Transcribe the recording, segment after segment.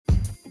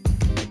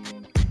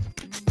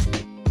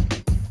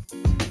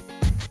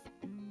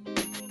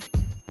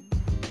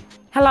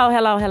Hello,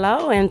 hello,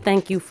 hello, and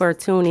thank you for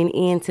tuning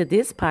in to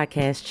this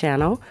podcast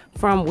channel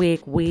from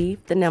Wig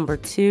Weave, the number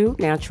 2,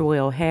 Natural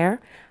Oil Hair.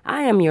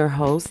 I am your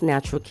host,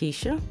 Natural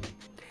Keisha.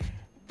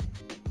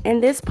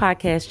 And this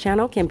podcast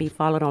channel can be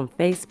followed on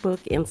Facebook,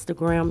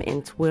 Instagram,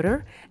 and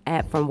Twitter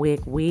at From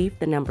Wig Weave,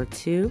 the number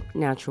 2,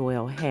 Natural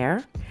Oil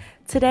Hair.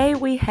 Today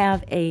we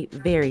have a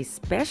very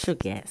special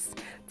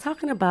guest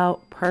talking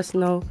about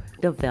personal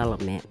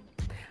development.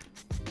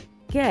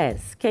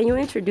 Yes, can you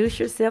introduce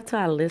yourself to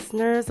our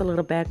listeners, a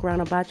little background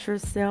about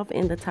yourself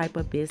and the type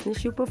of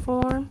business you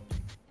perform?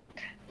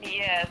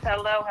 Yes,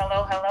 hello,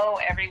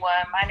 everyone.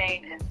 My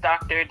name is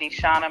Dr.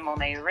 Deshauna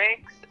Monet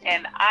Riggs,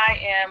 and I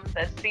am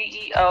the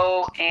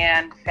CEO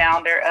and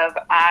founder of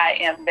I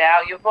Am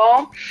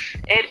Valuable.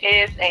 It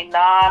is a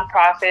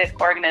nonprofit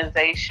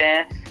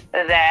organization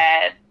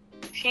that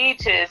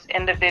teaches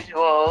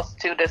individuals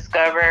to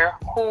discover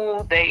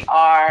who they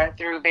are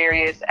through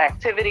various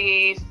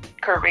activities,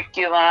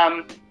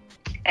 curriculum,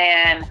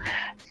 and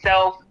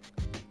self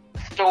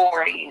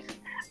stories,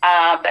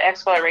 the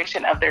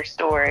exploration of their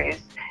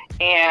stories.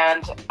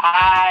 And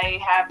I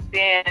have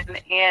been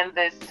in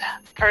this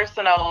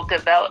personal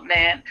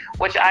development,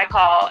 which I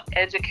call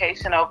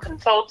educational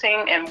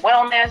consulting and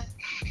wellness,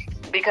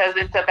 because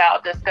it's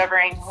about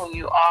discovering who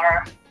you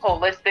are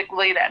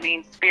holistically. That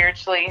means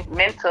spiritually,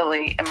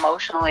 mentally,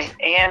 emotionally,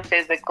 and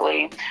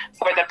physically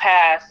for the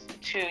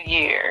past 2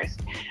 years.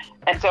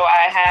 And so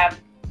I have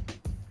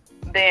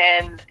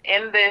been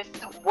in this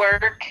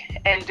work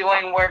and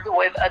doing work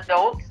with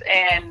adults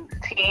and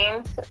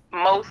teens,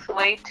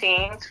 mostly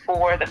teens,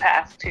 for the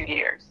past 2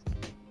 years.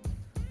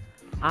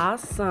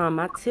 Awesome.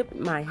 I tip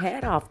my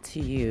hat off to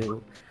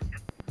you.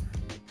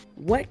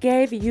 What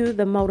gave you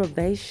the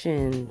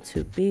motivation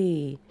to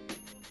be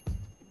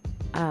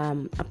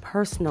a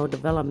personal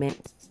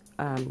development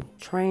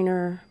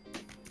trainer?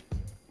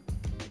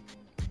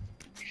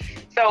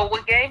 So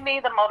what gave me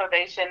the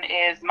motivation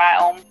is my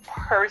own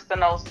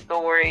personal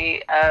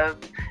story of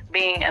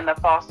being in the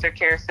foster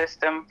care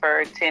system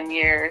for 10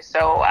 years.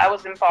 So I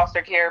was in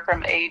foster care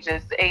from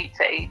ages 8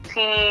 to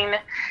 18.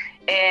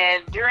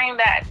 And during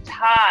that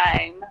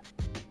time,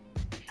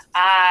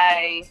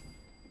 I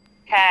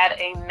had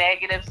a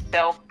negative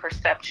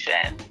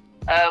self-perception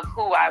of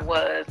who I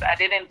was. I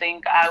didn't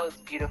think I was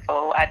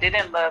beautiful. I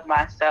didn't love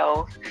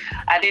myself.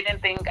 I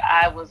didn't think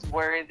I was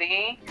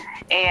worthy.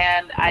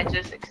 And I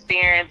just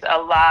experienced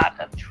a lot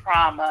of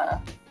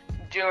trauma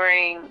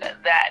during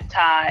that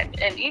time.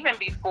 And even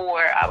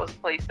before I was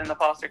placed in the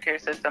foster care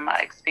system, I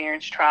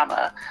experienced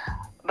trauma.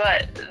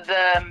 But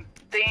the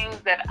things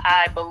that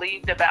I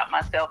believed about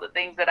myself, the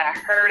things that I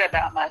heard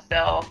about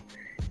myself,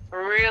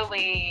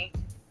 really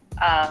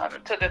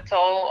took a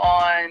toll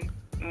on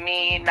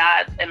me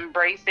not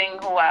embracing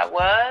who I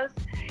was.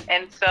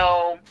 And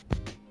so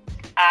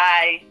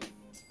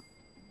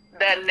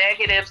the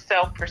negative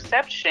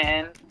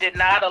self-perception did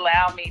not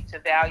allow me to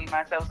value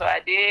myself. So I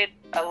did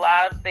a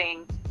lot of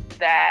things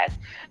that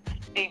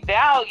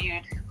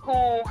devalued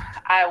who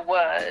I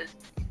was.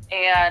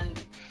 And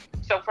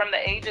so from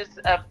the ages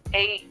of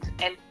 8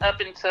 and up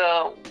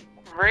until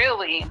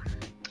really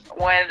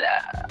when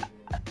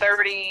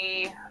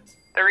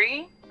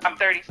 33, I'm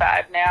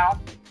 35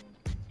 now,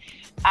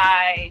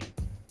 I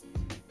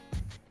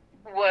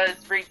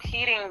was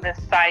repeating the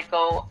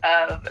cycle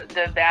of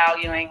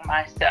devaluing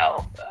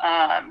myself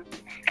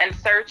and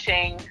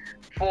searching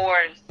for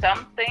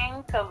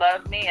something to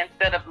love me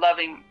instead of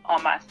loving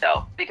on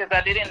myself, because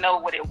I didn't know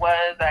what it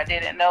was. I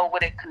didn't know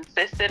what it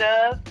consisted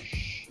of.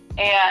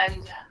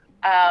 And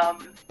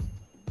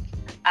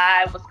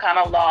I was kind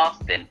of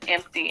lost and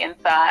empty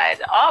inside.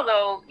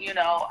 Although,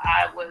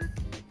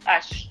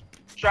 I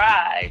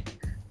strived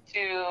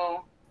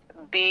to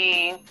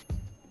be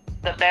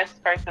the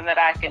best person that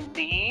I can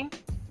be,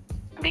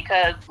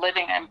 because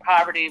living in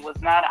poverty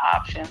was not an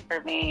option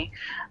for me.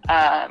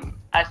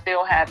 I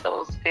still had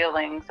those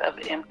feelings of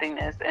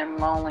emptiness and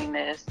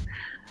loneliness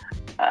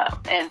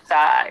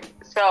inside.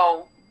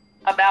 So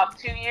about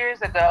 2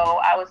 years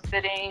ago, I was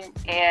sitting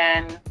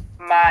in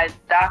my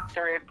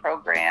doctorate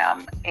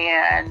program,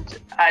 and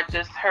I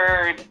just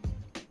heard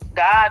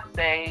God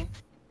say,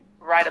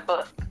 write a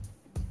book.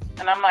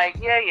 And I'm like,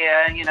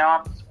 yeah,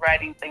 I'm just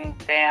writing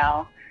things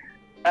down,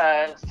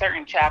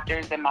 certain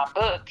chapters in my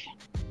book.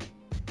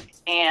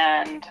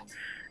 And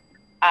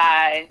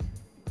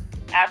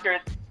after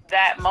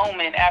that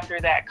moment,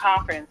 after that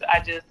conference, I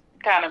just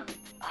kind of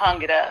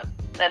hung it up.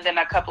 And then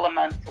a couple of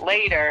months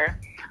later,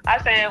 I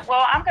said,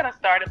 well, I'm going to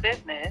start a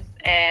business,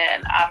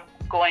 and I'm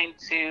going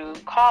to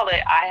call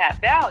it I Have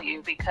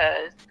Value,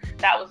 because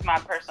that was my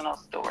personal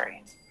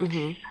story.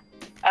 Mm-hmm.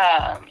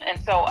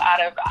 And so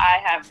out of I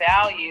Have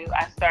Value,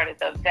 I started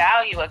the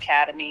Value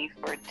Academy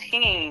for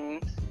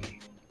teens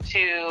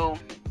to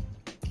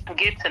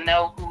get to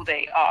know who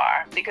they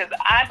are. Because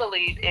I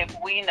believe if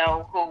we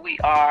know who we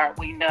are,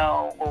 we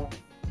know where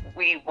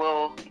we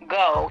will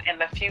go in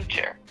the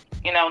future.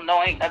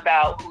 Knowing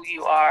about who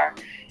you are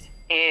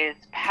is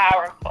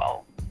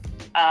powerful.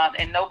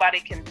 And nobody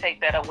can take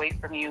that away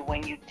from you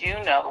when you do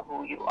know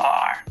who you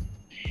are.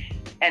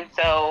 And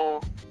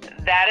so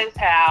that is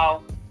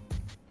how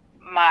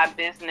my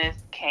business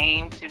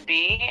came to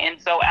be.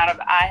 And so out of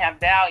I Have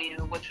Value,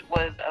 which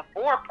was a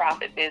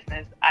for-profit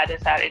business, I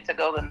decided to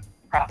go the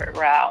profit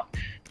route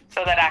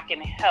so that I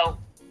can help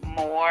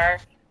more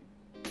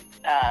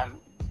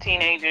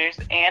teenagers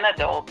and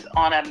adults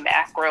on a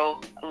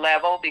macro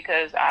level,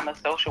 because I'm a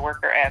social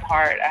worker at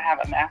heart. I have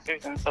a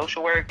master's in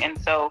social work.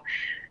 And so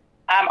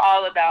I'm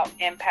all about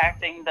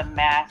impacting the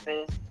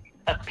masses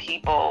of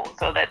people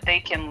so that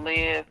they can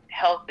live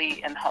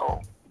healthy and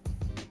whole.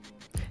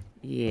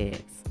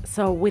 Yes.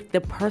 So with the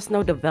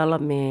personal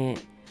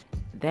development,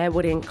 that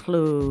would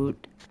include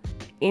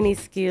any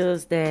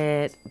skills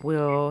that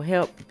will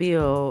help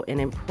build and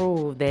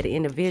improve that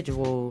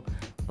individual,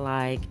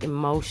 like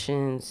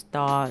emotions,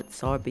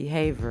 thoughts, or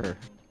behavior,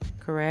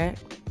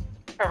 correct?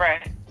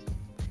 Correct.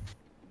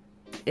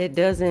 It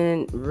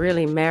doesn't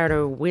really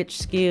matter which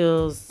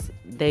skills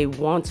they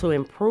want to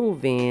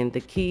improve in.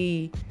 The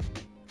key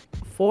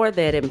for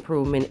that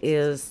improvement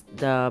is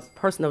the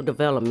personal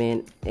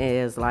development,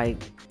 is like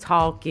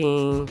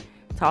talking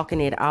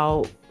it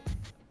out,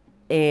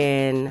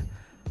 and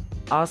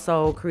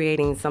also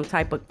creating some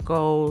type of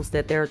goals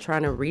that they're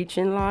trying to reach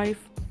in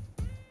life.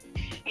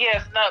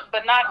 Yes, no,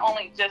 but not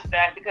only just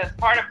that, because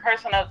part of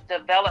personal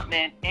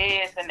development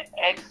is an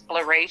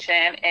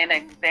exploration and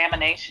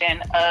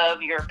examination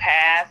of your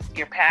past,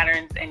 your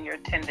patterns, and your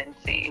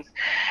tendencies.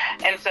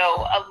 And so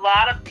a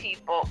lot of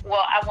people,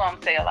 well, I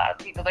won't say a lot of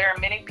people, there are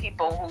many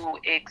people who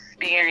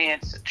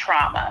experience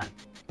trauma,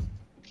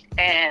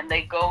 and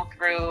they go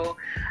through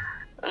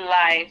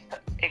life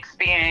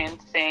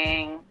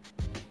experiencing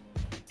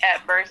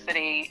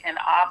adversity and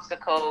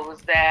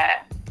obstacles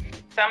that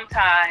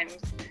sometimes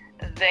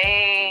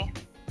they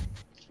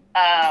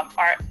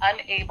are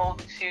unable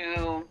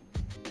to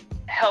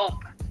help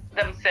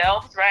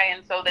themselves, right?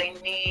 And so they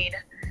need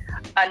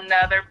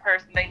another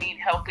person, they need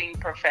helping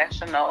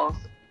professionals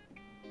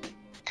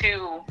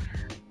to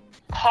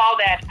call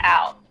that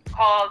out,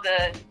 call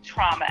the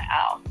trauma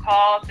out,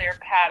 call their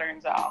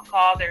patterns out,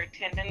 call their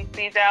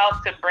tendencies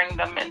out, to bring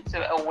them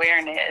into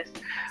awareness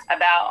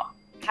about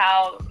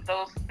how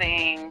those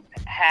things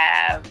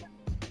have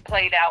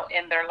played out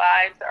in their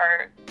lives,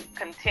 or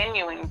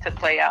continuing to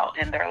play out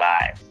in their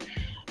lives.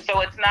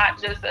 So it's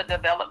not just a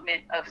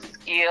development of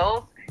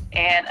skills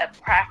and a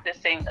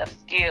practicing of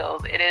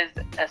skills. It is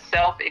a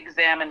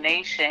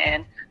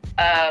self-examination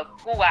of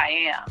who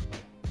I am.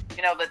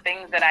 You know, the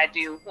things that I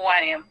do, who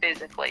I am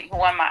physically,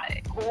 who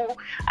I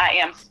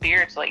am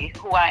spiritually,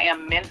 who I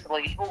am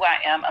mentally, who I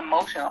am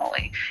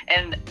emotionally.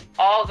 And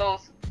although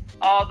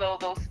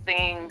those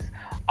things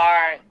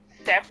are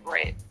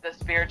separate, the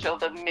spiritual,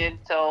 the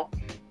mental,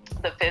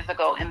 the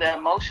physical, and the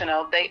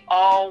emotional, they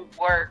all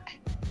work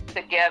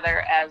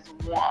together as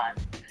one.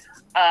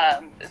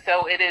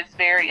 So it is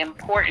very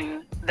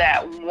important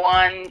that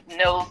one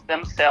knows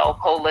themselves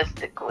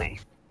holistically.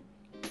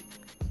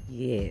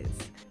 Yes.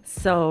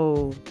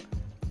 So,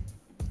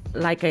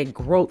 like a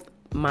growth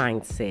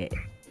mindset,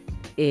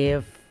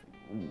 if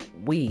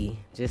we,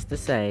 just to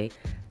say,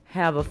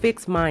 have a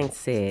fixed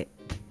mindset,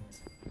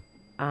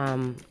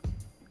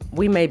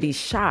 we may be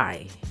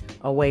shy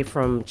away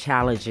from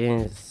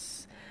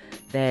challenges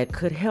that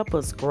could help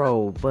us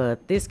grow,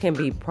 but this can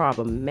be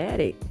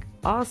problematic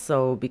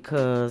also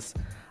because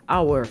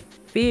our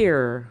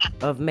fear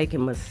of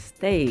making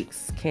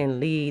mistakes can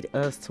lead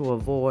us to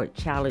avoid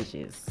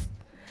challenges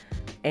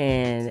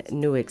and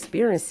new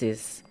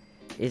experiences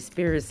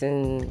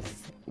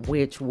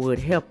which would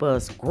help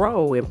us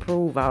grow,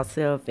 improve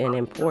ourselves in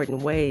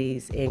important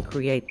ways, and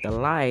create the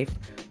life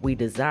we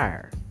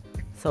desire.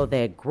 So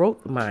that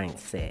growth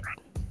mindset.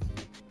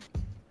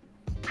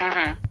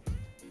 Mm-hmm.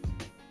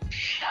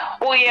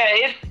 Well,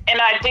 yeah, and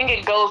I think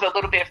it goes a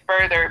little bit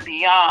further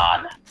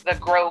beyond the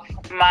growth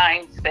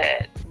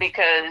mindset,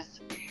 because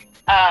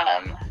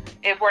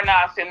if we're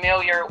not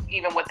familiar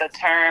even with the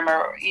term,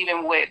 or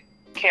even with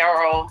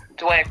Carol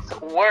Dweck's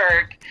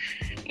work,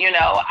 you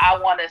know, I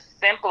want to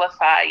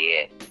simplify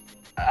it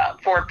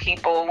for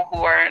people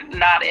who are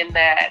not in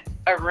that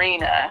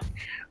arena,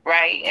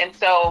 right? And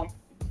so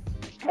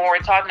when we're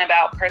talking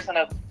about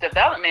personal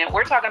development,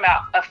 we're talking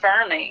about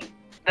affirming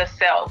the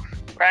self,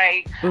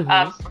 right?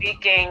 Mm-hmm.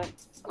 Speaking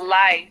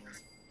life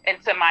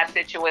into my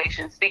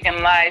situation,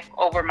 speaking life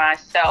over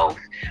myself,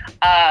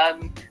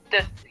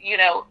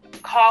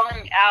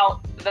 calling out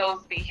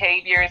those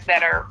behaviors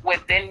that are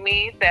within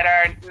me that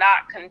are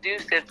not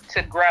conducive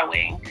to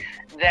growing,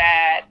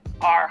 that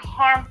are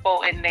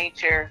harmful in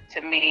nature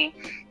to me,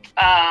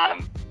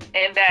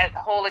 and that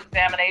whole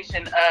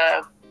examination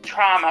of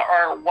trauma,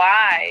 or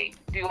why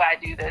do I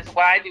do this?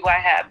 Why do I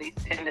have these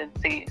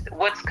tendencies?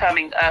 What's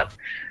coming up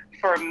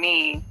for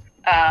me?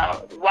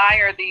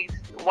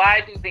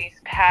 Why do these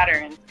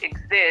patterns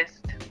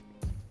exist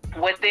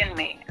within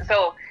me?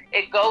 So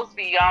it goes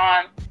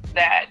beyond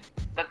that,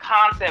 the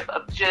concept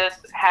of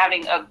just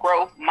having a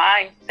growth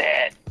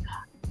mindset.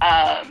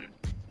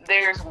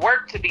 There's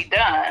work to be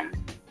done,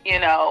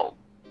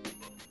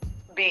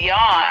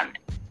 beyond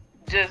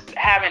just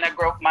having a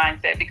growth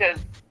mindset, because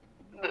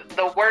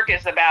the work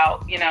is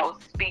about,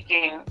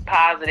 speaking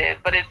positive,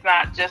 but it's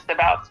not just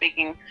about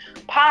speaking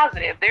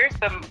positive. There's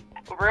some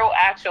real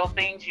actual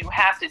things you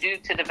have to do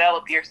to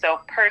develop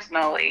yourself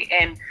personally,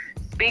 and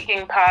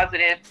speaking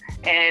positive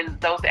and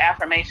those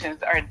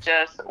affirmations are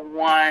just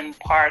one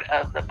part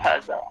of the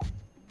puzzle.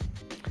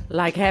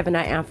 Like having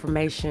that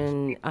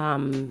affirmation,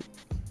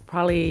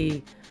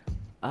 probably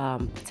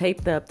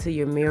taped up to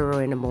your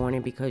mirror in the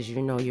morning, because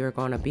you're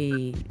going to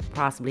be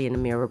possibly in the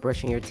mirror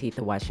brushing your teeth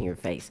or washing your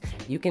face.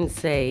 You can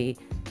say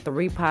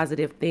 3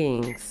 positive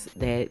things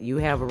that you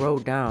have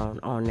wrote down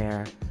on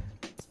there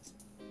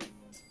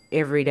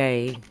every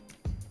day,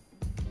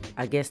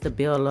 I guess, to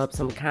build up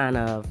some kind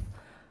of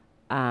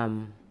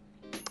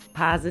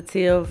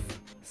positive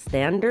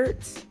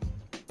standards,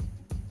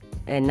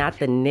 and not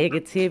the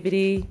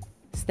negativity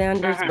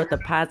standards, but the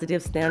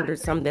positive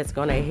standards, something that's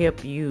going to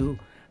help you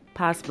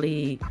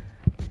possibly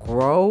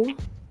grow.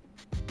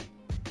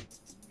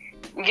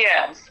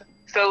 Yes.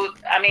 So,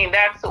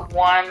 that's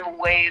one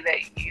way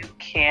that you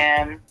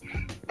can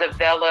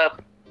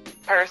develop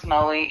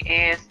personally,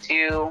 is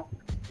to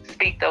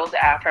speak those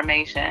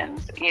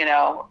affirmations,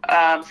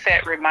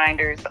 set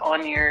reminders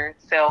on your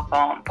cell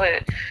phone,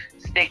 put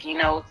sticky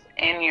notes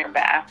in your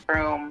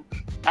bathroom.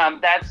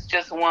 That's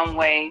just one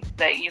way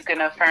that you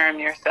can affirm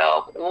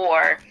yourself.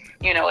 Or,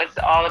 it's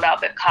all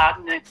about the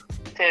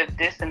cognitive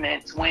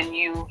dissonance. When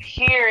you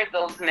hear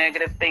those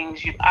negative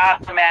things, you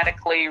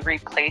automatically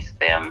replace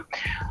them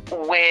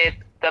with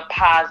the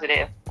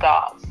positive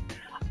thoughts.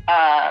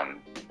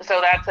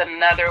 So that's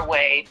another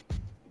way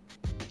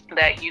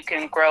that you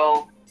can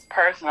grow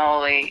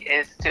personally,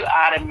 is to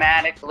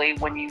automatically,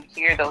 when you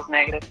hear those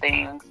negative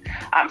things,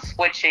 I'm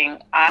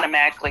switching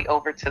automatically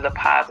over to the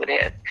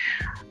positive.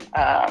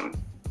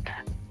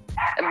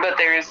 But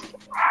there's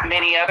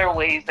many other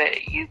ways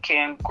that you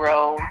can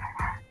grow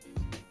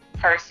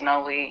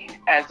personally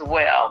as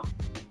well.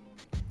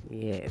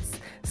 Yes.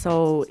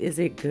 So is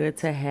it good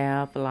to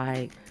have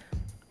like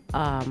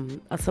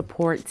a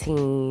support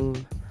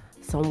team,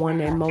 someone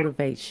that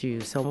motivates you,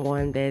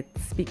 someone that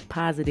speaks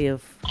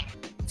positive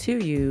to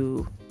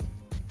you?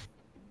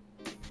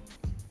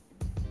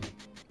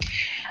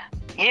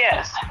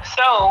 Yes.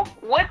 So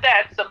with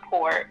that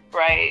support,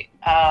 right,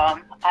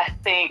 I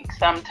think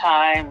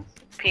sometimes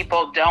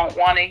people don't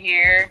want to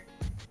hear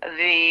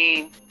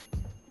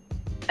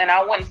and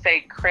I wouldn't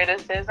say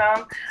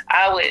criticism.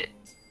 I would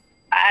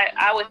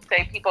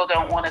say people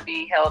don't want to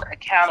be held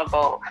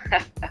accountable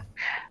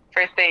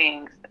for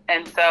things.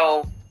 And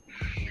so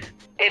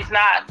it's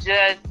not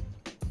just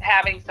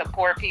having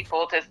support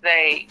people to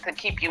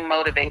keep you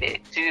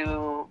motivated,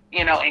 to,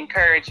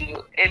 encourage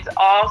you. It's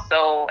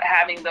also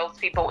having those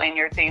people in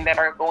your team that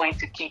are going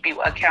to keep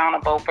you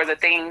accountable for the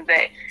things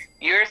that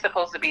you're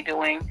supposed to be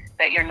doing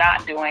that you're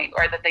not doing,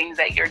 or the things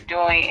that you're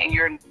doing and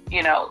you're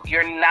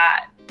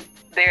not,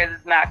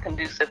 there's not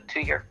conducive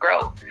to your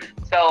growth.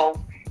 So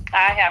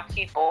I have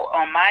people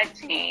on my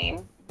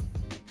team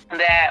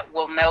that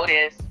will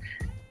notice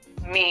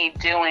me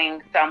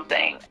doing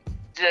something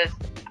just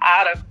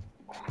out of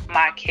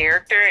my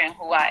character and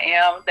who I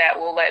am, that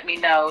will let me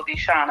know,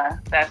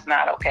 Deshana, that's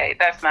not okay.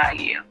 That's not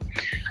you.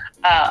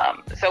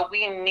 So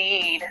we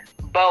need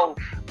both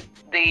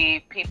the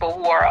people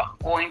who are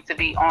going to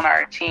be on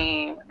our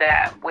team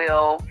that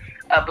will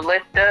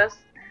uplift us,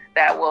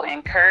 that will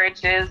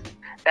encourage us,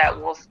 that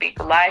will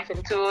speak life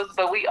into us,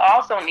 but we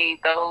also need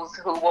those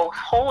who will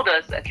hold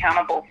us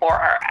accountable for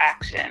our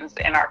actions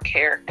and our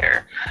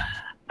character.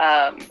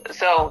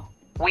 So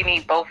we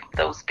need both of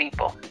those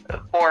people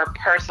for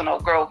personal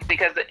growth,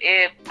 because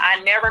if I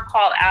never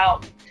call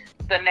out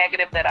the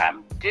negative that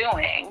I'm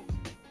doing,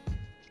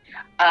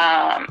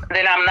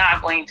 then I'm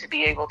not going to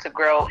be able to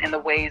grow in the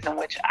ways in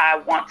which I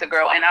want to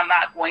grow, and I'm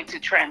not going to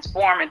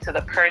transform into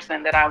the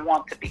person that I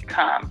want to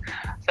become.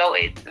 So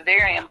it's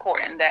very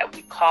important that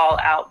we call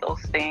out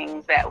those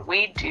things that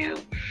we do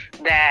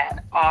that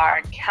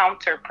are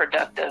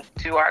counterproductive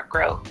to our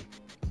growth.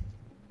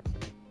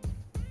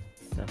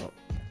 So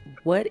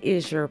what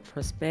is your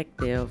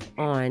perspective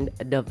on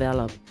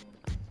develop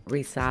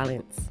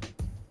resilience?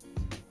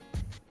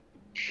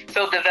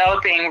 So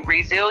developing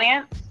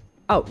resilience?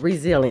 Oh,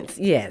 resilience.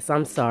 Yes,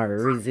 I'm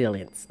sorry.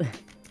 Resilience.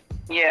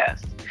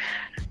 Yes.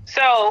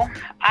 So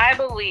I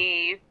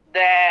believe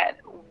that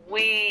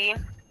we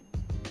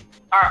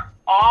are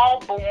all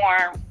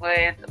born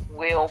with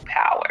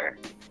willpower,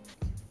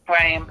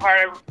 right? And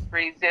part of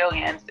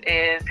resilience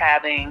is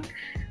having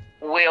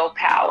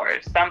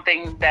willpower,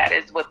 something that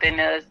is within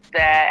us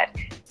that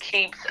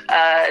keeps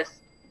us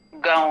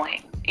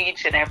going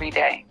each and every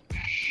day.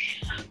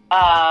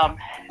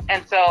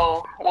 And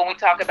so when we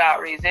talk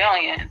about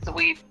resilience,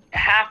 we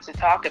have to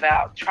talk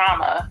about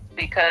trauma,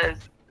 because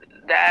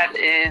that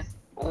is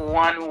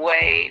one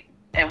way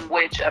in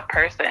which a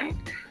person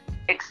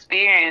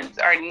experiences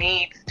or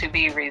needs to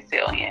be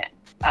resilient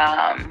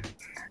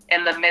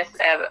in the midst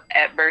of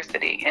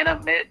adversity,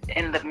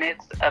 in the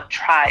midst of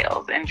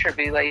trials and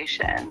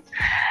tribulations.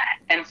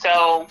 And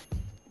so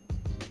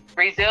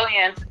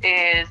resilience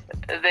is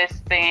this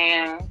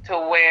thing to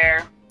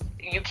where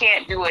you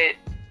can't do it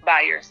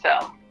by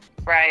yourself,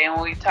 right?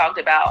 And we talked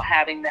about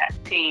having that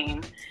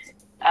team.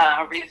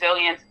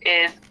 Resilience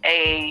is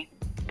a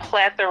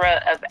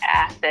plethora of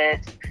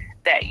assets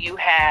that you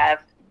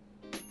have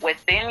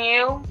within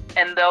you,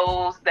 and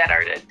those that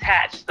are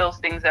attached, those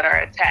things that are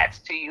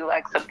attached to you,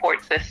 like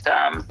support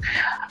systems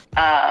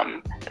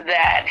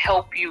that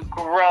help you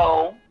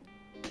grow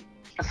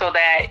so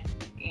that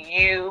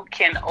you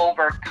can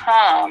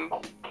overcome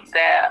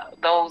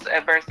those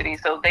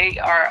adversities. So they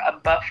are a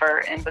buffer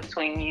in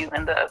between you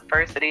and the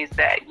adversities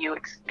that you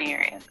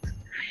experience.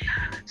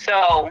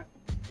 So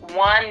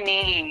one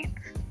needs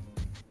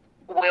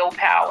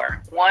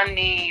willpower, one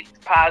needs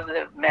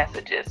positive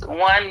messages,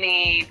 one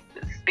needs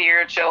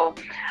spiritual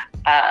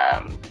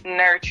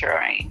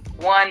nurturing,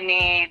 one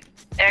needs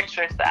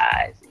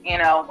exercise,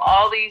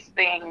 all these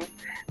things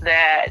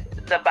that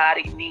the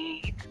body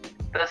needs,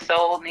 the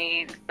soul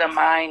needs, the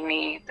mind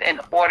needs in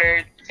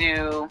order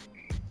to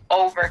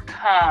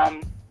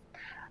overcome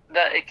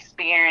the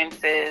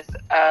experiences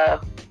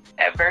of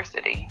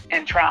adversity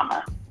and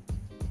trauma.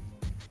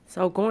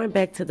 So going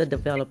back to the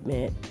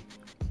development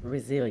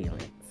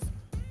resilience,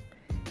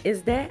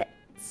 is that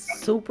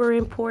super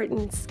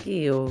important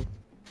skill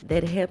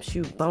that helps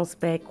you bounce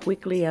back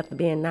quickly after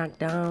being knocked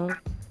down?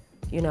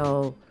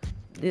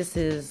 This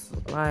is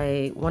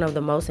like one of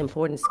the most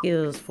important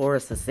skills for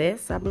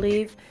success, I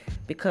believe,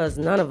 because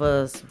none of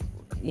us,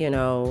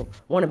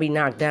 want to be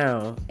knocked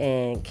down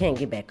and can't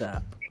get back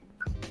up.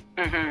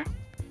 Mm-hmm.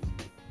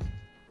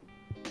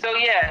 So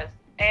yes,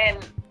 and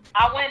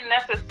I wouldn't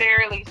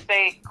necessarily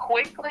say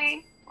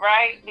quickly,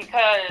 right?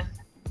 Because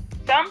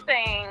some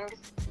things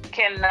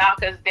can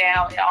knock us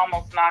down and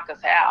almost knock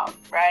us out,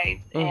 right?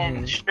 Mm-hmm.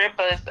 And strip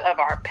us of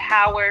our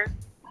power,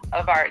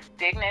 of our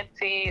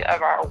dignity,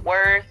 of our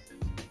worth.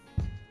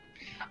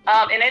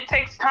 And it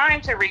takes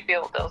time to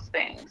rebuild those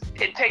things.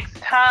 It takes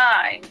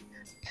time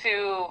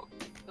to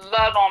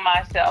love on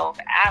myself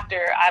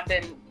after I've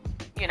been,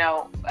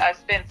 I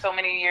spent so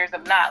many years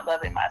of not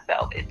loving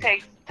myself. It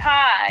takes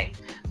time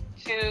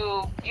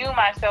to view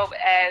myself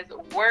as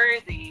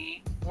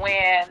worthy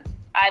when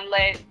I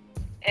let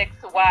X,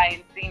 Y,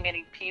 and Z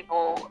many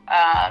people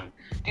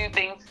do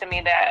things to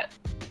me that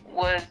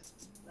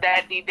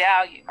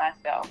devalued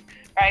myself,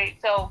 right?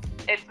 So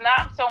it's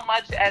not so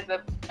much as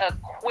a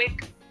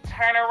quick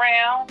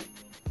turnaround,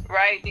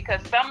 right?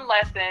 Because some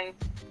lessons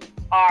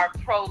are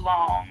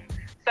prolonged.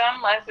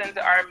 Some lessons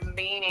are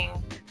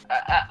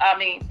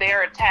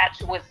they're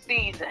attached with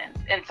seasons,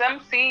 and some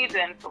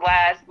seasons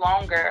last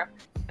longer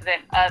than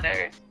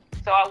others.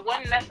 So I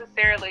wouldn't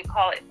necessarily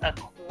call it a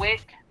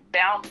quick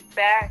bounce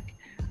back,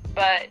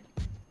 but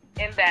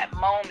in that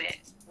moment,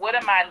 what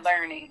am I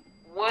learning?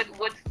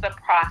 What's the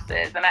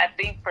process? And I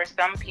think for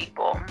some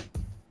people,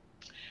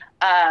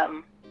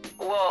 I'm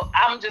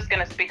just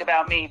going to speak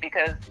about me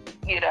because,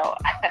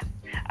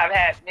 I've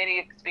had many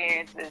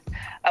experiences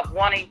of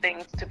wanting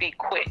things to be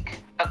quick,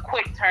 a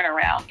quick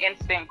turnaround,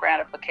 instant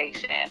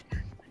gratification.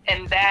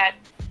 And that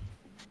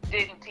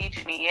didn't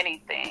teach me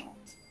anything.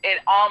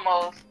 It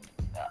almost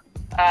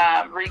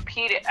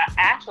repeated.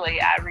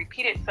 Actually, I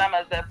repeated some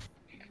of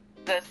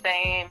the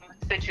same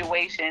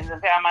situations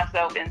and found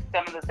myself in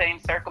some of the same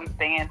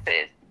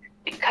circumstances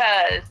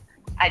because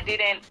I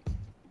didn't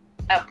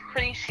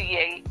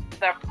appreciate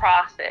the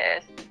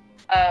process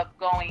of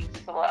going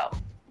slow.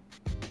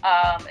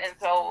 And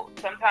so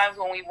sometimes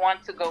when we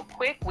want to go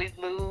quick, we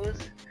lose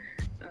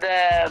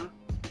the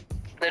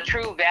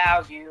true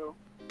value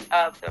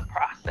of the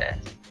process.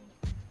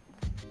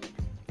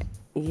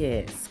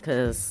 Yes,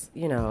 because,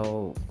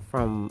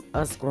 from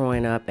us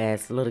growing up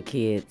as little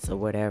kids or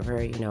whatever,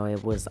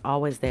 it was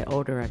always that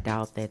older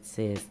adult that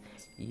says,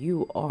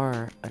 you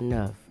are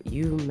enough,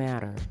 you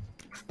matter.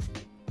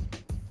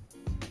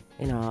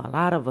 A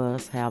lot of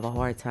us have a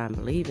hard time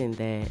believing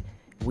that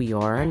we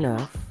are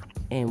enough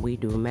and we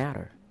do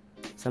matter.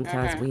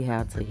 Sometimes we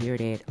have to hear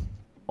that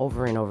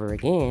over and over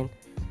again,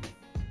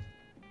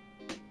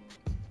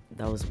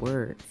 those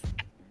words.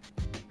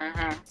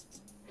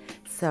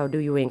 So do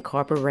you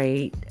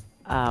incorporate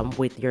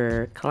with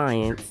your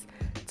clients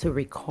to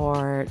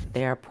record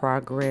their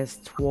progress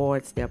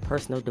towards their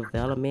personal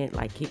development,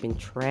 like keeping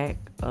track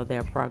of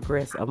their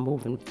progress of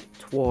moving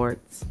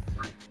towards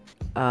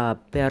a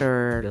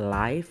better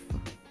life?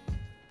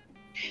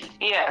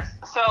 Yes.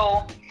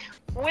 So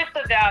with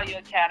the Value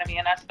Academy,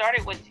 and I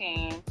started with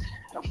teens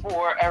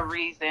for a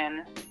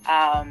reason,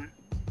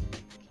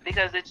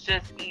 because it's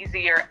just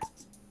easier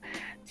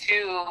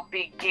to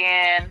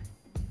begin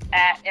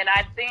at, and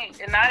I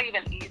think, and not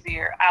even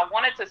easier, I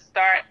wanted to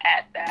start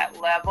at that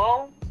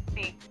level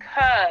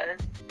because,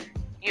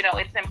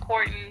 it's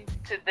important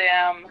to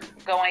them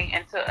going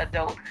into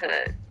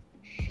adulthood.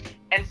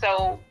 And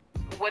so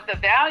with the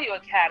Value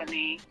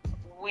Academy,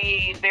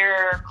 there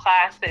are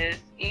classes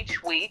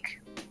each week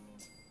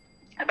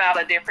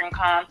about a different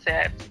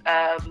concept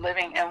of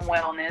living in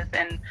wellness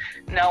and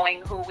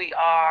knowing who we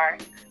are.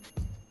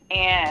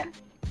 And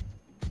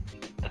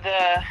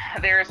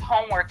there's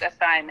homework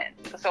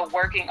assignments. So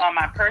working on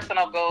my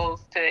personal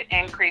goals to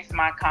increase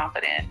my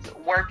confidence,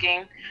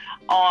 working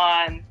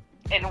on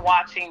in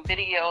watching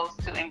videos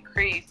to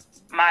increase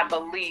my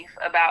belief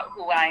about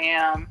who I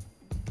am,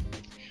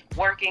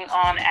 working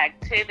on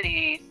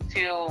activities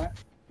to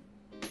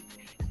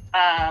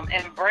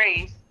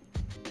embrace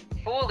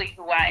fully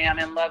who I am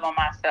and love on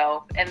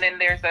myself. And then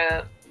there's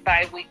a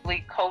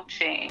bi-weekly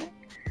coaching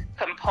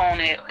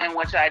component in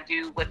which I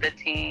do with the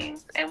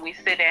teams, and we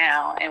sit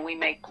down and we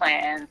make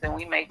plans and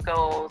we make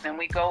goals and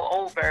we go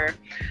over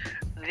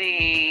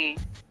the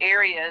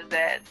areas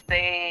that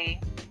they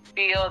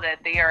feel that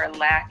they are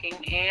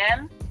lacking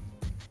in,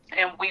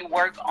 and we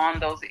work on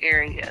those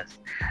areas.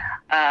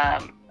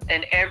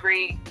 And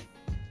every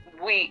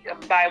week,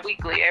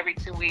 bi-weekly, every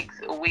 2 weeks,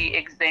 we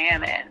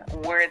examine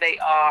where they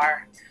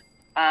are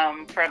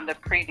from the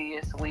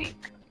previous week.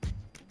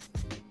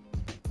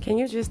 Can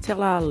you just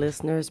tell our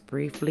listeners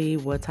briefly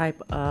what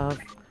type of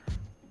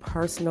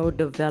personal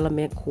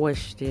development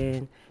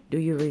question do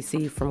you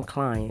receive from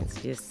clients?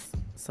 Just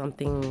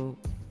something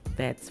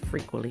that's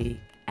frequently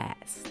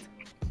asked.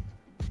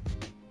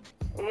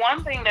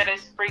 One thing that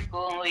is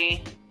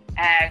frequently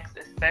asked,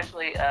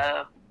 especially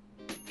of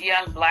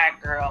young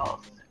Black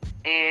girls,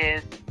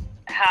 is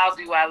how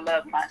do I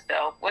love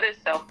myself? What is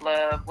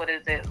self-love? What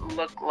does it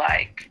look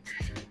like?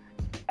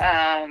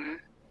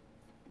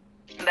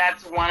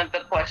 That's one of the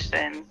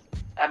questions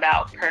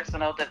about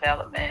personal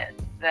development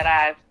that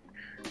I've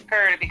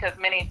heard, because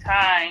many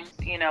times,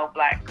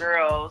 Black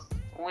girls,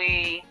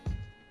 we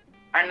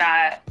are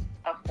not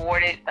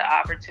afforded the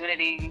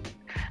opportunity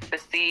to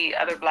see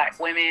other Black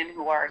women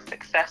who are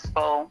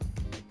successful,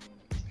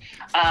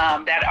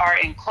 that are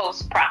in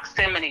close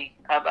proximity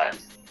of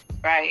us,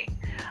 right?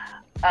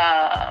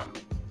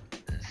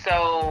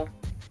 So,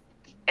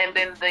 and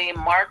then the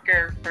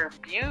marker for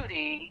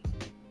beauty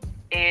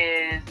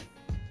is,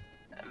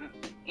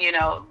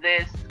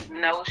 this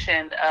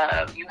notion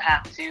of you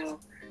have to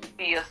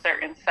be a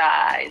certain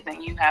size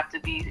and you have to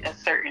be a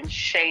certain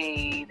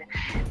shade,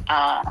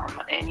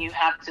 and you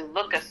have to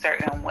look a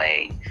certain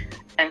way.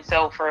 And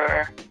so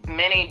for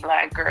many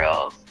Black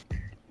girls,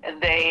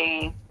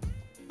 they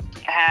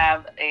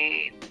have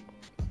a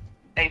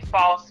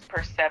false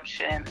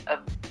perception of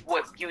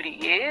what beauty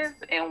is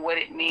and what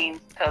it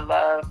means to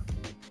love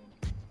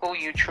who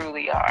you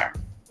truly are.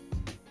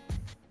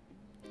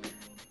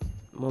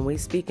 When we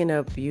speaking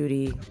of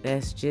beauty,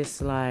 that's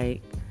just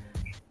like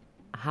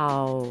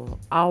how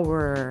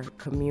our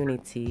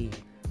community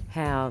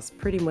has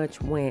pretty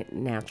much went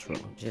natural,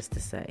 just to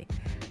say.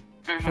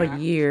 Mm-hmm. For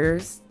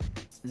years,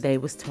 they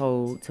was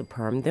told to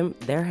perm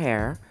their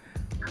hair,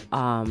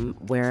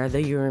 wear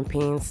the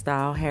European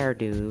style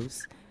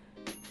hairdos.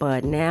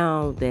 But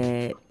now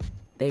that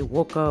they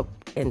woke up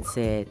and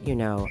said,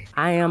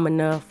 I am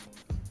enough.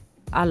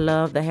 I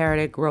love the hair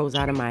that grows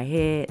out of my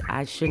head.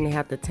 I shouldn't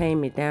have to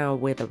tame it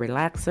down with a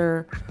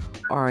relaxer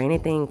or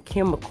anything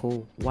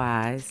chemical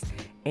wise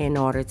in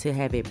order to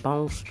have it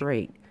bone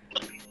straight,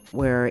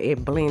 where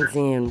it blends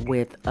in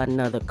with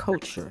another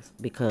culture,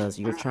 because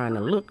you're trying to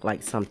look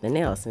like something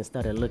else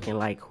instead of looking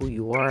like who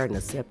you are and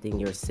accepting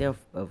yourself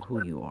of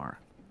who you are.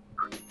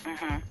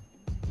 Mm-hmm.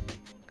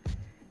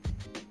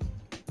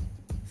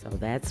 So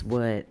that's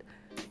what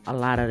a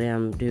lot of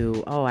them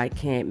do. Oh, I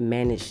can't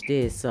manage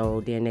this,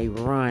 so then they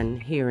run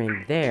here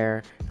and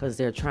there because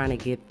they're trying to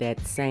get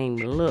that same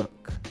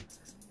look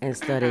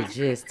instead of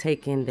just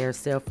taking their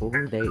self for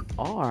who they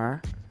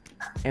are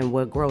and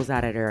what grows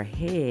out of their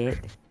head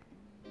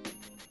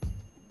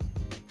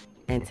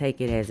and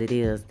take it as it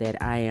is,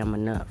 that I am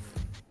enough.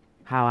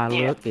 How I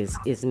look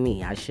is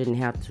me. I shouldn't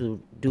have to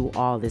do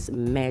all this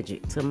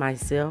magic to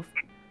myself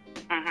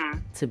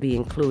to be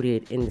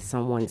included in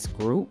someone's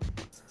group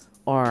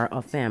or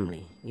a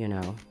family.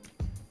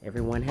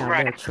 Everyone has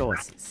their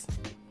choices.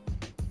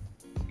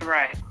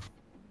 Right.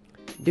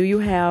 Do you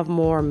have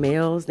more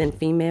males than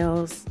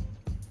females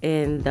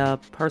in the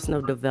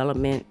personal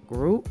development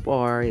group,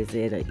 or is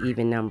it an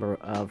even number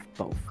of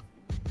both?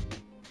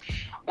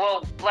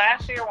 Well,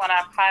 last year when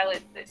I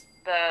piloted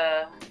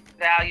the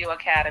Value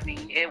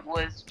Academy, it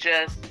was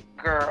just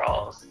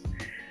girls,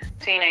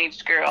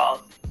 teenage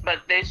girls.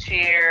 But this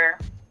year,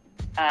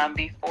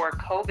 before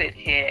COVID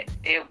hit,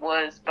 it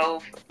was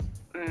both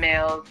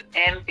males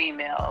and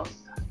females.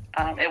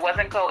 It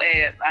wasn't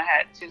co-ed. I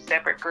had two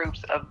separate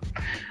groups of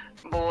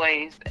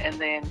boys and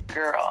then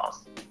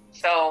girls.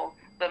 So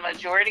the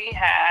majority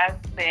has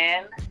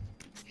been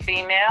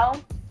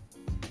female,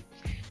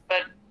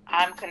 but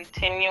I'm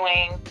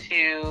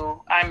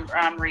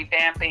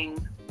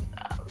revamping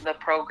the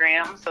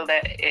program so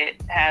that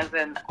it has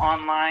an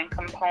online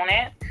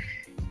component,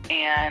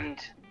 and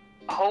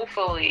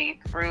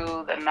hopefully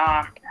through the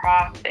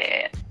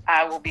nonprofit,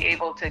 I will be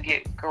able to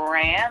get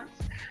grants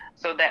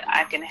so that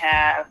I can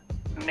have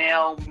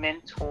male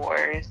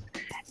mentors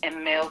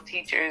and male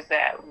teachers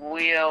that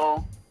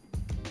will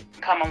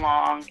come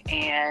along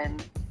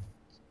and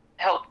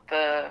help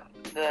the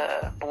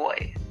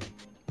boys.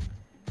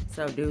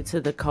 So due to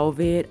the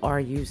COVID, are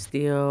you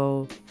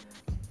still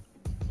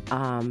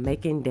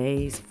making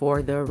days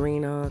for the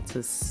arena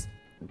to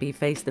be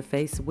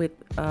face-to-face with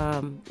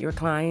your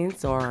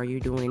clients, or are you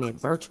doing it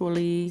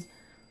virtually?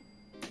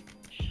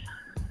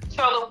 So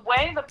So the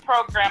way the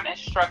program is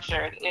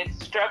structured,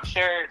 it's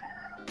structured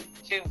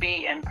to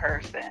be in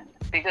person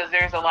because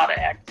there's a lot of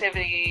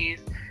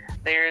activities,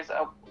 there's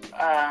a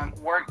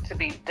work to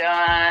be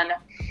done,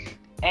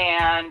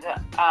 and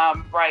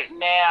right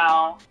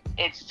now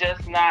it's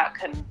just not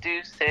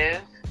conducive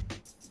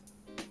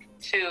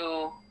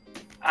to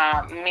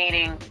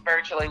meeting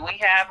virtually. We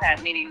have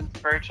had meetings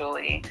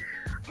virtually,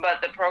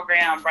 but the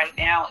program right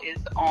now is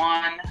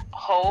on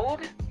hold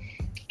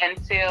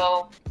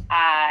until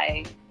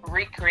I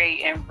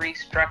recreate and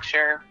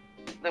restructure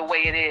the way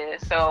it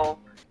is. So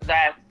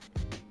that's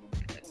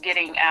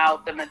getting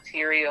out the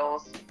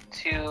materials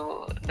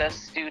to the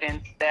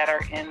students that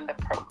are in the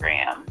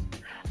program.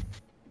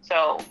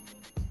 So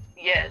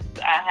yes,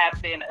 I have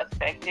been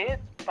affected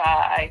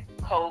by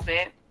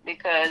COVID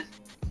because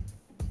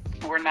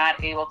we're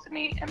not able to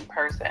meet in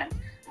person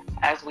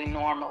as we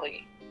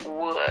normally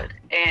would.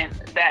 And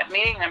that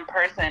meeting in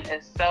person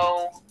is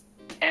so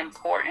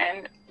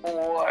important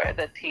for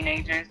the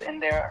teenagers in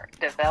their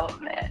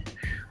development.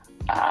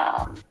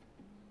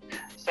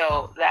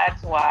 So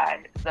that's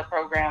why the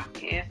program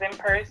is in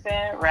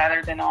person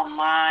rather than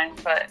online,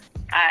 but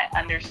I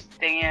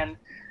understand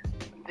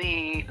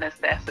the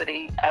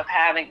necessity of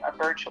having a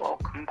virtual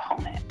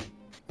component.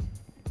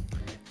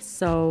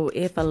 So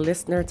if a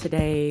listener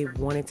today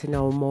wanted to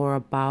know more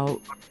about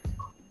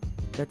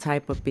the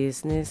type of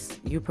business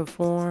you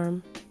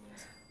perform,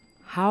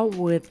 how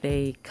would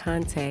they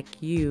contact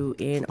you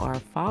and or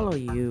follow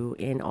you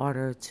in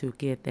order to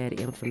get that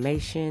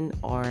information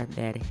or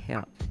that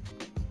help?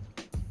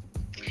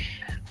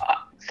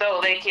 So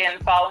they can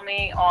follow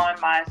me on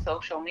my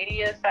social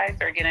media sites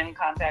or get in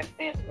contact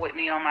with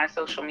me on my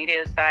social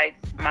media sites.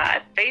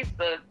 My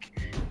Facebook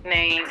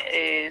name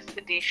is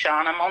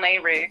Deshawna Monet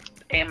Riggs,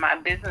 and my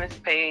business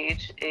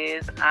page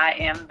is I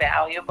Am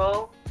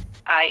Valuable,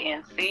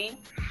 INC.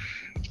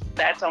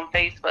 That's on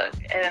Facebook.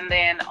 And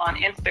then on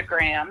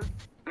Instagram,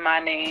 my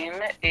name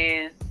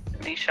is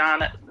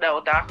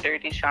Dr.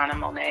 Deshawna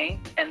Monet.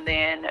 And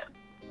then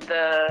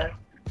the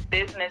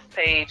business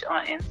page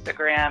on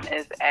Instagram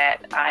is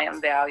at I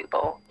Am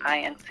Valuable,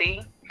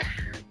 INC.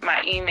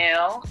 My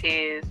email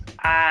is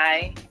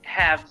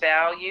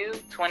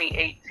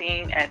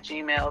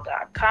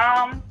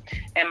ihavevalue2018@gmail.com.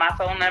 And my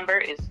phone number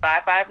is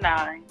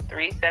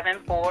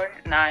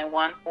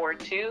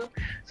 559-374-9142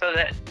 so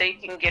that they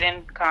can get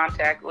in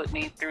contact with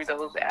me through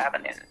those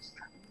avenues.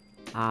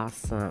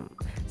 Awesome.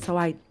 So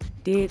I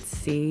did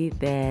see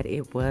that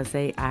it was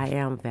a I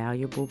Am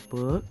Valuable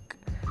book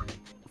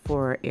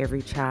for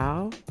every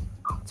child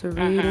to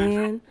read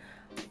in.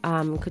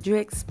 Could you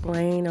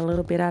explain a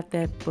little bit about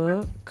that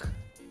book?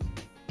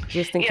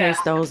 Just in case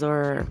those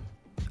are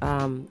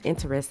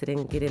interested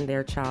in getting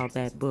their child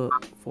that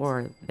book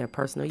for their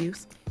personal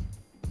use.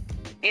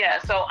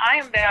 Yeah, so I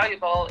Am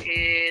Valuable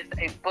is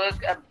a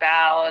book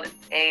about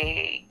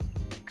a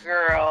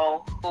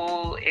girl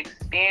who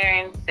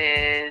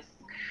experiences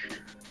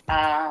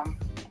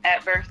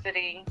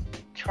adversity,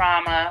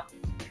 trauma,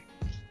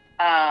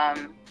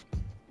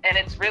 and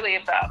it's really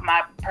about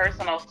my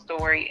personal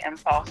story in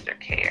foster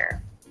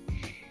care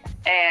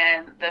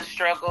and the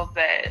struggles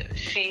that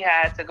she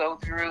had to go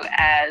through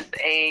as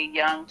a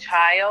young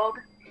child.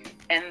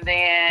 And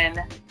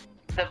then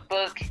the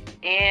book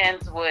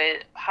ends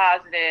with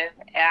positive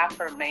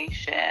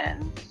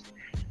affirmations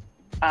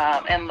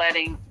and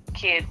letting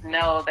kids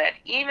know that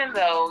even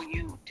though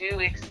you do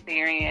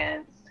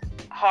experience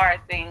hard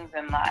things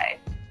in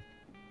life,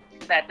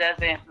 that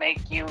doesn't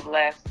make you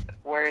less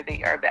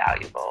worthy or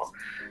valuable.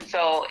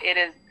 So it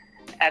is,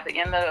 at the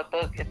end of the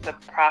book, it's a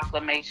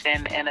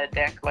proclamation and a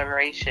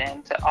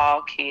declaration to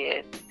all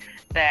kids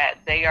that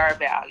they are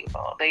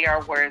valuable, they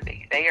are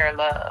worthy, they are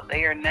loved,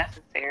 they are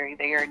necessary,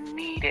 they are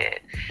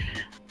needed.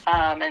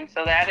 And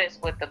so that is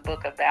what the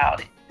book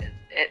about.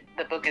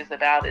 The book is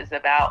about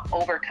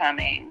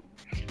overcoming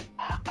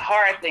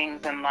hard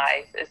things in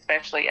life,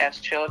 especially as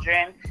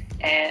children,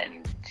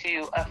 and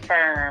to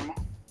affirm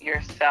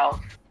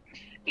yourself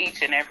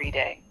each and every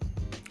day.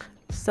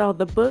 So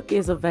the book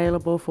is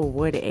available for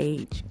what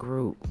age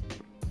group?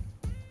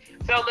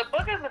 So the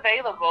book is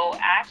available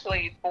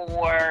actually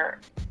for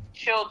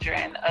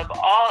children of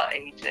all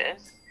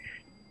ages,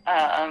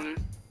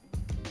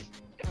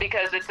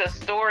 because it's a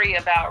story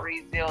about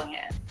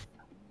resilience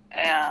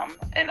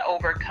and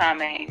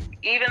overcoming.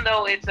 Even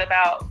though it's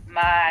about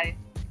my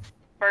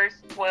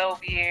first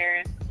 12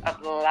 years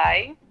of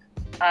life,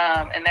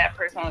 and that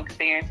personal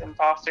experience in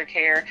foster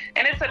care.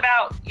 And it's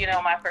about,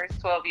 my first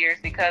 12 years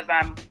because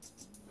I'm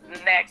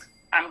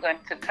going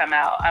to come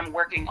out. I'm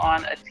working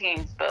on a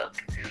teens book,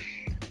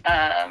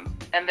 and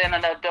then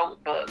an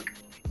adult book.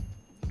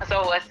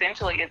 So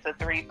essentially it's a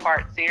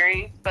 3-part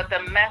series, but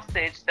the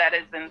message that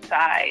is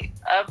inside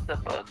of the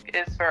book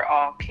is for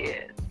all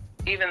kids,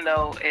 even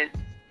though it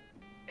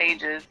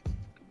ages,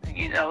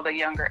 the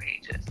younger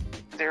ages,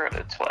 0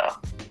 to 12.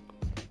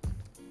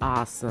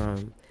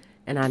 Awesome.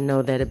 And I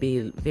know that'll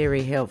be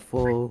very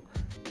helpful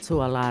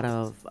to a lot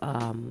of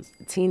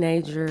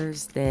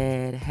teenagers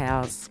that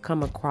has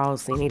come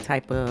across any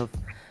type of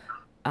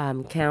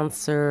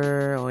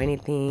cancer or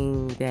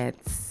anything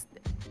that's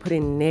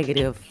putting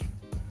negative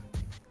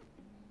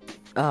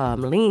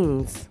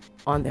liens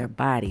on their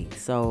body.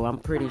 So I'm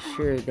pretty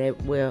sure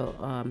that will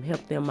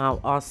help them out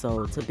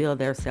also to build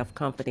their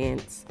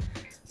self-confidence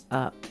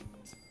up.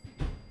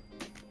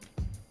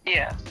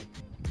 Yes.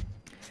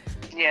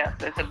 Yes.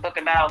 It's a book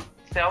about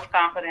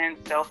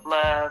self-confidence,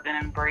 self-love,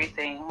 and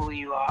embracing who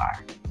you are,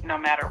 no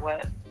matter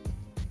what.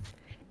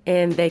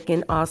 And they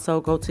can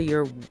also go to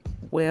your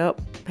web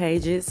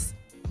pages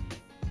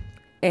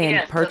and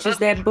Yes, purchase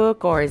that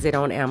book, or is it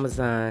on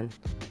Amazon?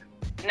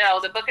 No,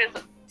 the book is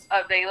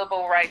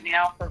available right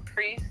now for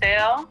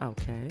pre-sale.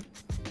 Okay.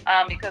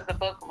 Because the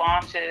book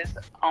launches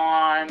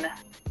on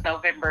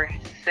November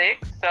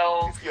 6th.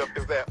 So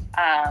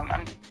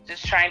I'm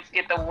just trying to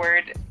get the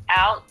word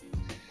out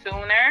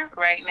sooner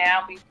right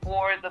now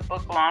before the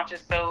book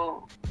launches.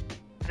 So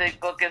the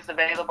book is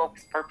available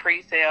for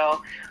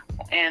pre-sale,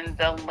 and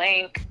the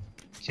link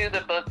to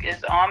the book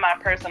is on my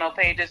personal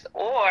pages,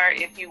 or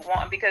if you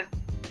want, because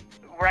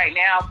right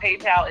now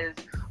PayPal is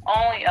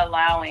only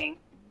allowing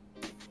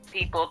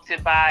people to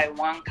buy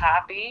one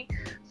copy.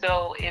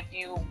 So if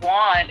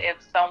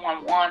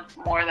someone wants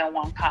more than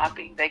one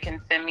copy, they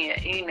can send me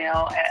an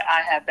email at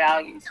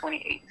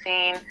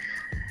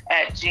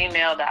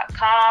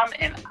ihavevalue2018@gmail.com,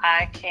 and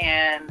I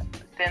can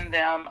send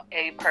them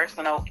a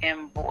personal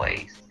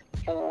invoice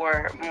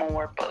for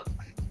more books.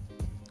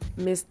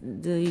 Miss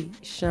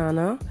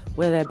DeShana,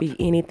 will there be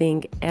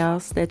anything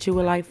else that you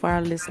would like for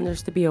our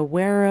listeners to be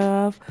aware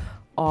of,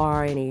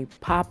 or any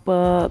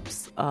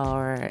pop-ups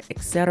or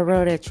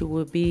etc. that you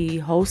would be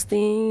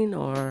hosting,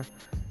 or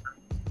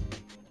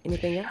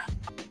anything else?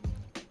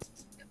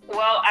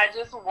 Well, I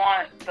just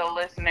want the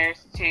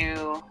listeners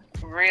to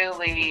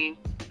really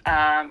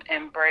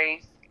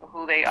embrace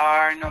who they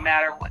are, no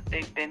matter what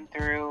they've been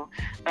through,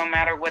 no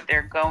matter what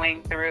they're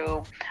going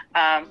through.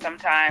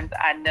 Sometimes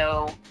I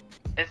know,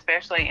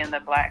 especially in the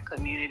Black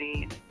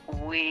community,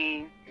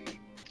 we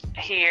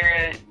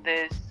hear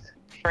this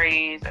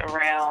phrase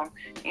around,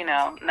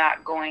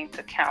 not going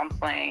to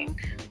counseling,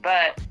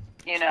 but,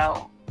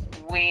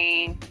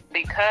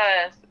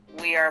 because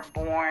we are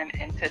born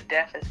into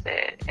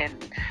deficit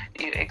and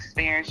you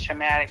experience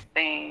traumatic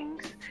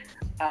things,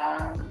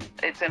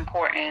 it's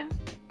important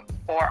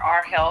for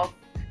our health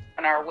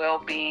and our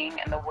well-being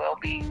and the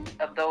well-being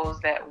of those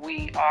that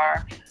we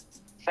are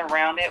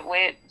surrounded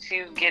with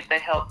to get the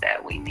help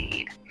that we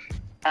need.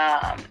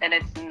 And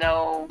there's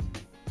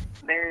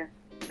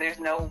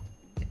no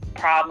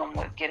problem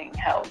with getting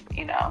help,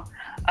 and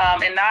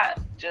not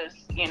just,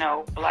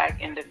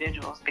 Black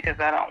individuals, because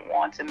I don't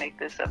want to make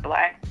this a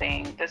Black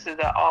thing. This is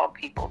an all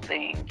people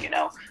thing.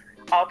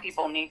 All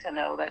people need to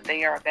know that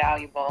they are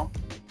valuable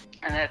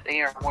and that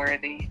they are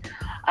worthy,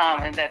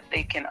 and that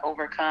they can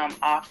overcome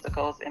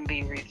obstacles and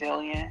be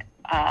resilient.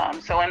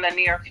 So in the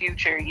near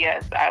future,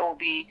 yes, I will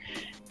be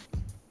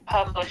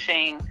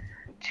publishing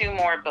 2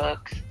 more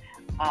books,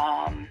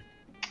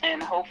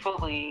 and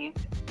hopefully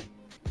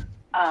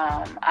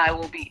I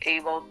will be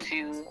able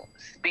to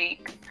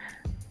speak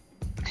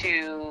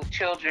to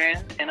children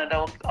and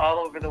adults all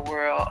over the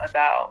world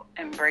about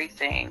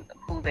embracing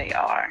who they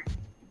are.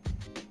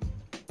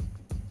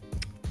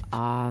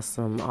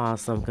 Awesome,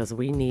 because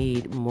we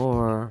need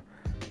more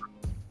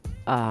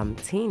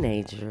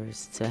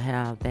teenagers to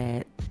have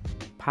that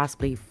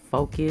possibly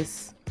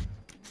focus.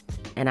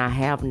 And I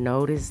have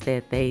noticed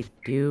that they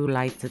do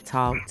like to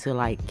talk to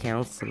like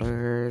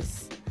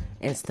counselors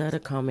instead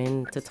of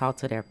coming to talk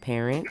to their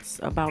parents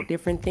about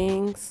different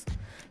things.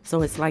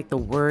 So it's like the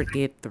word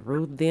get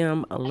through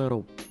them a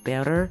little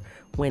better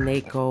when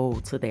they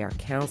go to their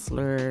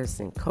counselors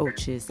and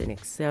coaches and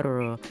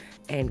etc.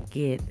 and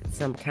get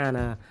some kind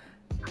of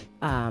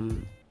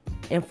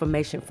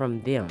information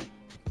from them.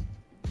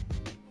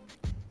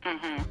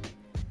 Mm-hmm.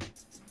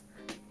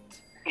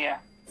 Yeah.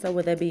 So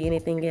would there be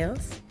anything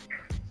else?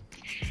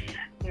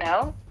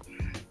 No.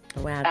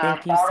 Wow,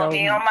 thank you follow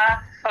me on my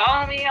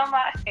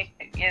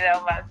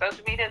my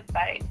social media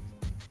site.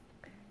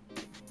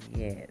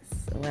 Yes.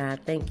 Well,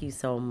 thank you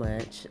so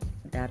much,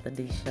 Dr.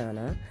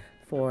 DeShana,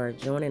 for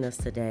joining us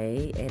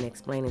today and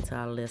explaining to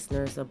our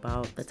listeners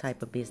about the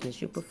type of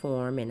business you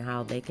perform and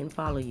how they can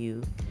follow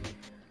you.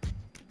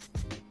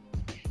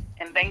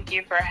 And thank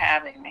you for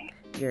having me.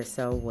 You're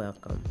so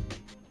welcome.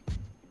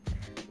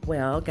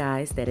 Well,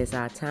 guys, that is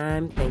our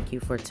time. Thank you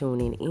for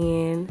tuning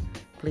in.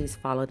 Please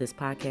follow this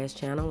podcast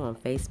channel on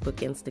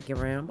Facebook,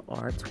 Instagram,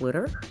 or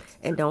Twitter.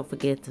 And don't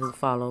forget to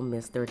follow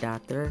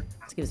Dr.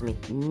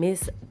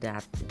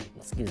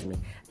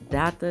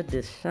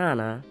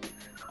 DeShana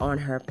on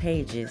her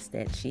pages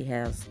that she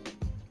has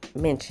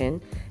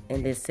mentioned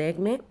in this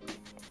segment.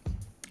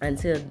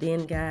 Until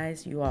then,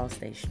 guys, you all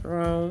stay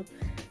strong.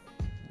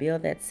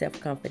 Build that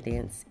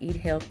self-confidence. Eat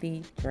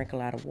healthy, drink a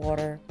lot of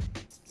water,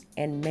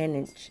 and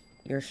manage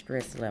your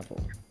stress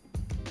level.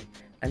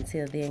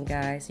 Until then,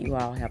 guys, you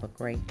all have a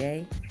great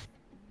day.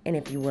 And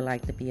if you would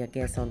like to be a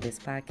guest on this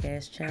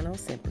podcast channel,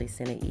 simply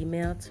send an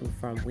email to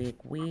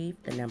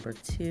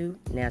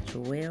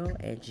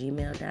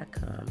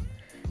fromwigweave2naturewell@gmail.com.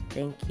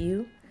 Thank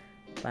you.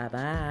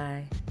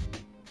 Bye-bye.